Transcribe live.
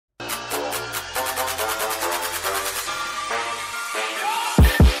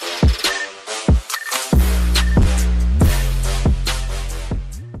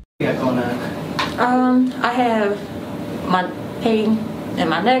I have my pain in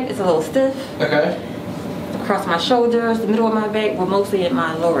my neck. It's a little stiff. Okay. Across my shoulders, the middle of my back, but mostly in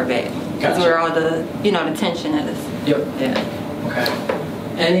my lower back. That's where all the, the tension is. Yep. Yeah. Okay.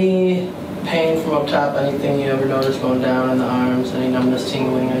 Any pain from up top? Anything you ever notice going down in the arms? Any numbness,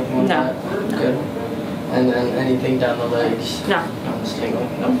 tingling, anything like that? No. Good. And then anything down the legs? No. Numbness,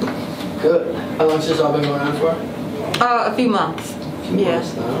 tingling? No. Good. How long has this all been going on for? A few months. A few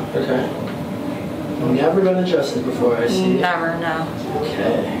months now. Okay. Never been adjusted before, I see. Never, no.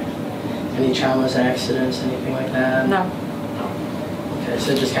 Okay. Any traumas, accidents, anything like that? No. Okay,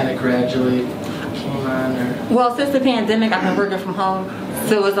 so it just kind of gradually came on, or? Well, since the pandemic, I've been working from home,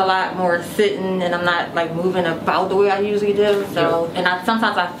 so it's a lot more sitting, and I'm not like moving about the way I usually do. So, and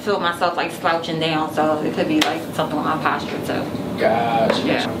sometimes I feel myself like slouching down, so it could be like something with my posture too. Gotcha.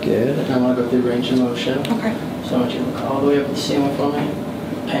 Yeah. Good. I want to go through range of motion. Okay. So I want you to look all the way up at the ceiling for me.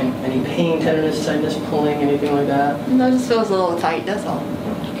 Any pain, tenderness, tightness, pulling, anything like that? No, it just feels a little tight. That's all.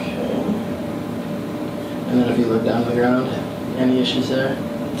 And then if you look down the ground, any issues there?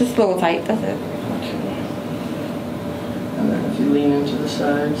 Just a little tight, that's it. Okay. And then if you lean into the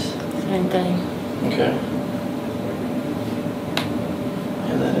sides. Same thing. Okay.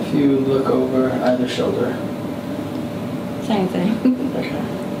 And then if you look over either shoulder. Same thing. Okay.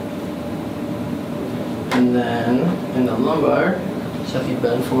 And then in the lumbar, so if you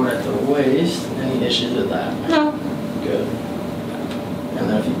bend forward at the waist, any issues with that? No. Good. And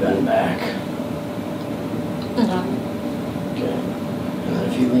then if you bend back. No. Okay. And then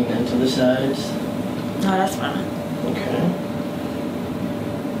if you lean into the sides. No, that's fine. Okay.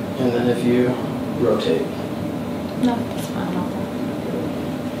 And then if you rotate. No, that's fine.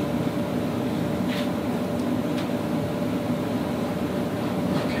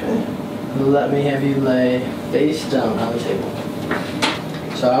 Okay. Let me have you lay face down on the table.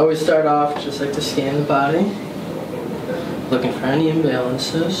 So I always start off just like to scan the body, looking for any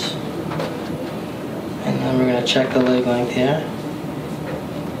imbalances. And then we're going to check the leg length here.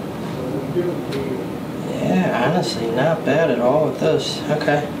 Yeah, honestly, not bad at all with this.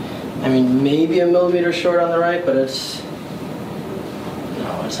 Okay. I mean, maybe a millimeter short on the right, but it's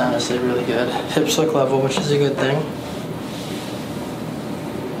honestly really good. Hips look level, which is a good thing.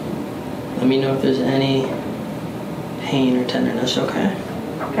 Let me know if there's any pain or tenderness, okay?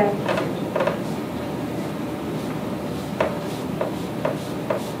 Okay.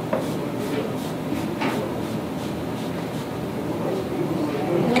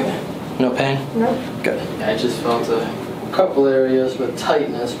 No pain? No. Good. I just felt a couple areas with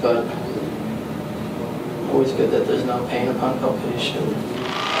tightness, but always good that there's no pain upon palpation.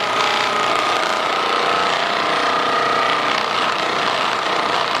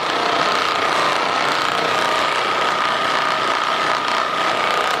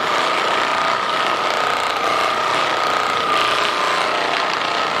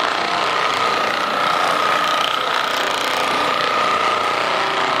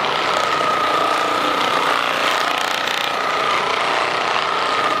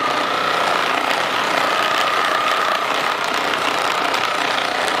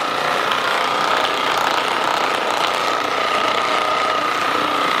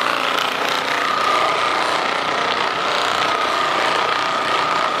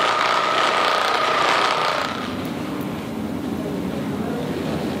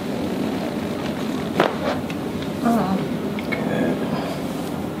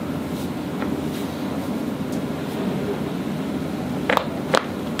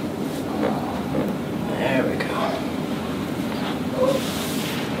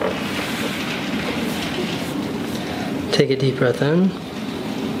 Take a deep breath in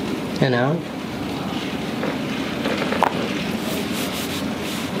and out.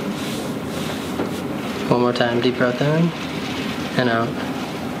 One more time, deep breath in and out.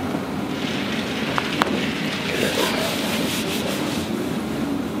 Good.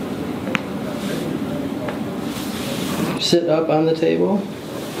 Sit up on the table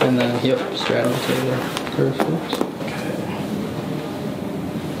and then, straddle the table. Perfect.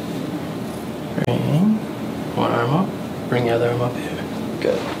 Okay. One arm up. Bring the other arm up here.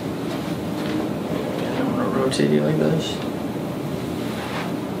 Good. And I'm going to rotate you like this.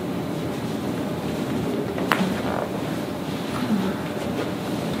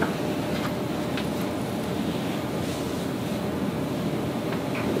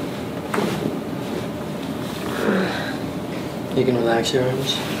 You can relax your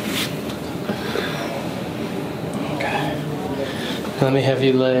arms. Okay. Let me have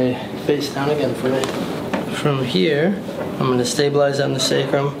you lay face down again for me. From here, I'm going to stabilize on the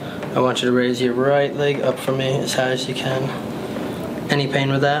sacrum. I want you to raise your right leg up for me as high as you can. Any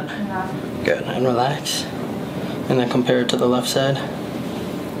pain with that? No. Good. And relax. And then compare it to the left side.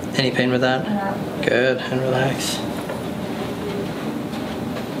 Any pain with that? No. Good, and relax.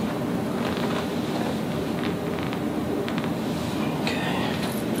 Okay.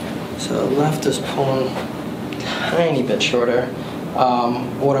 So the left is pulling a tiny bit shorter.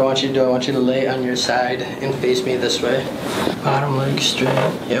 What I want you to do, I want you to lay on your side and face me this way. Bottom leg straight.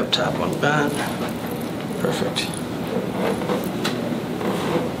 Yep, top one bent. Perfect.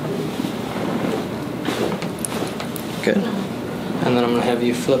 Good. And then I'm going to have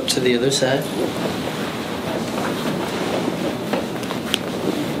you flip to the other side. There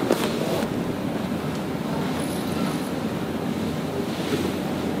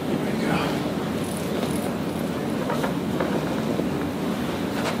we go.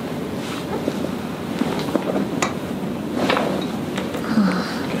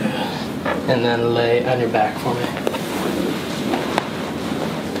 Good. And then lay on your back for me.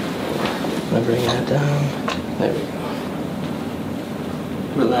 Now bring that down. There we go.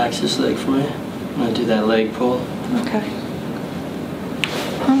 Relax this leg for me. I'm gonna do that leg pull. Okay.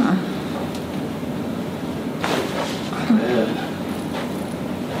 Good.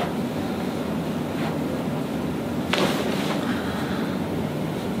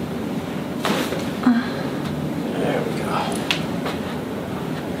 There we go.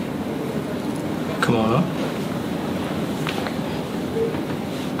 Come on up.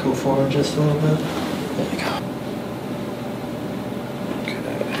 Go forward just a little bit. There you go.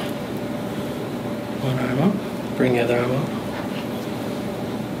 One arm up, bring the other arm up.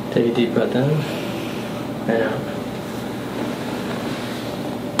 Take a deep breath in and out.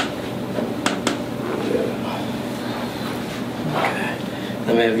 Good. Okay.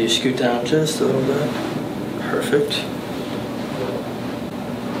 Let me have you scoot down just a little bit. Perfect.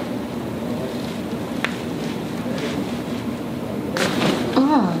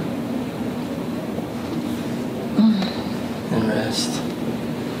 And rest.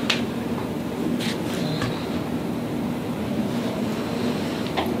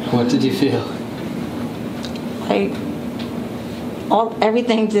 What did you feel? Like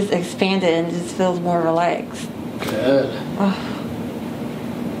everything just expanded and just feels more relaxed. Good.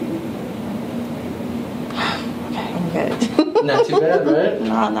 Okay, I'm good. Not too bad, right?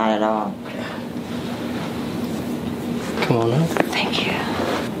 No, not at all. Come on up. Thank you.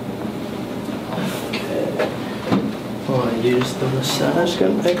 Okay. I want to use the massage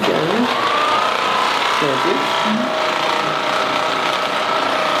gun again. Thank you.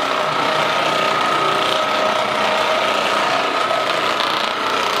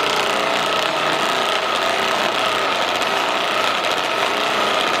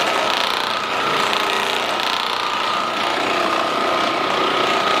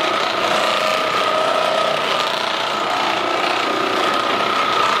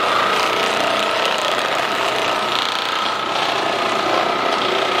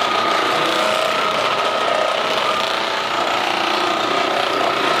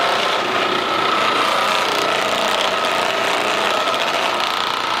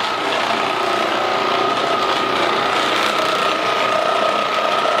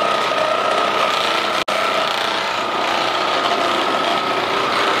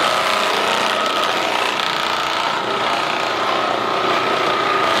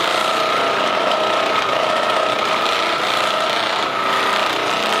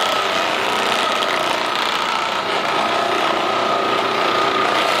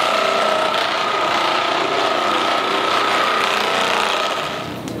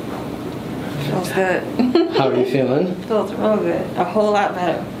 Feels good. How are you feeling? Feels real good. A whole lot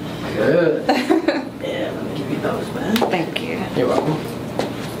better. Good. Yeah, let me give you those, man. Thank you. You're welcome.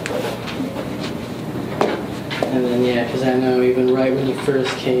 And then, yeah, because I know even right when you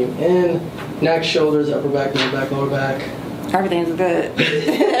first came in, neck, shoulders, upper back, middle back, lower back. Everything's good.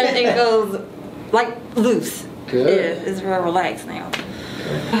 Everything goes like loose. Good. Yeah, it's real relaxed now.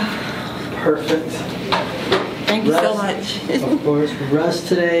 Perfect. Thank you so much. Of course. Rest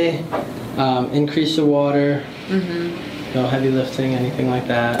today. Increase the water. No heavy lifting, anything like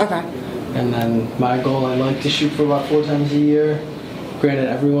that. Okay. And then my goal, I like to shoot for about 4 times a year. Granted,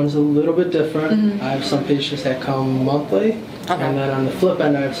 everyone's a little bit different. I have some patients that come monthly. Okay. And then on the flip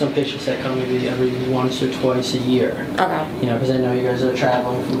end, I have some patients that come maybe every once or twice a year. Okay. You know, because I know you guys are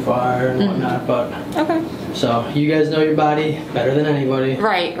traveling from far and whatnot, but Okay. so you guys know your body better than anybody.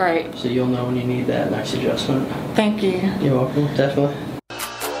 Right, right. So you'll know when you need that next adjustment. Thank you. You're welcome, definitely.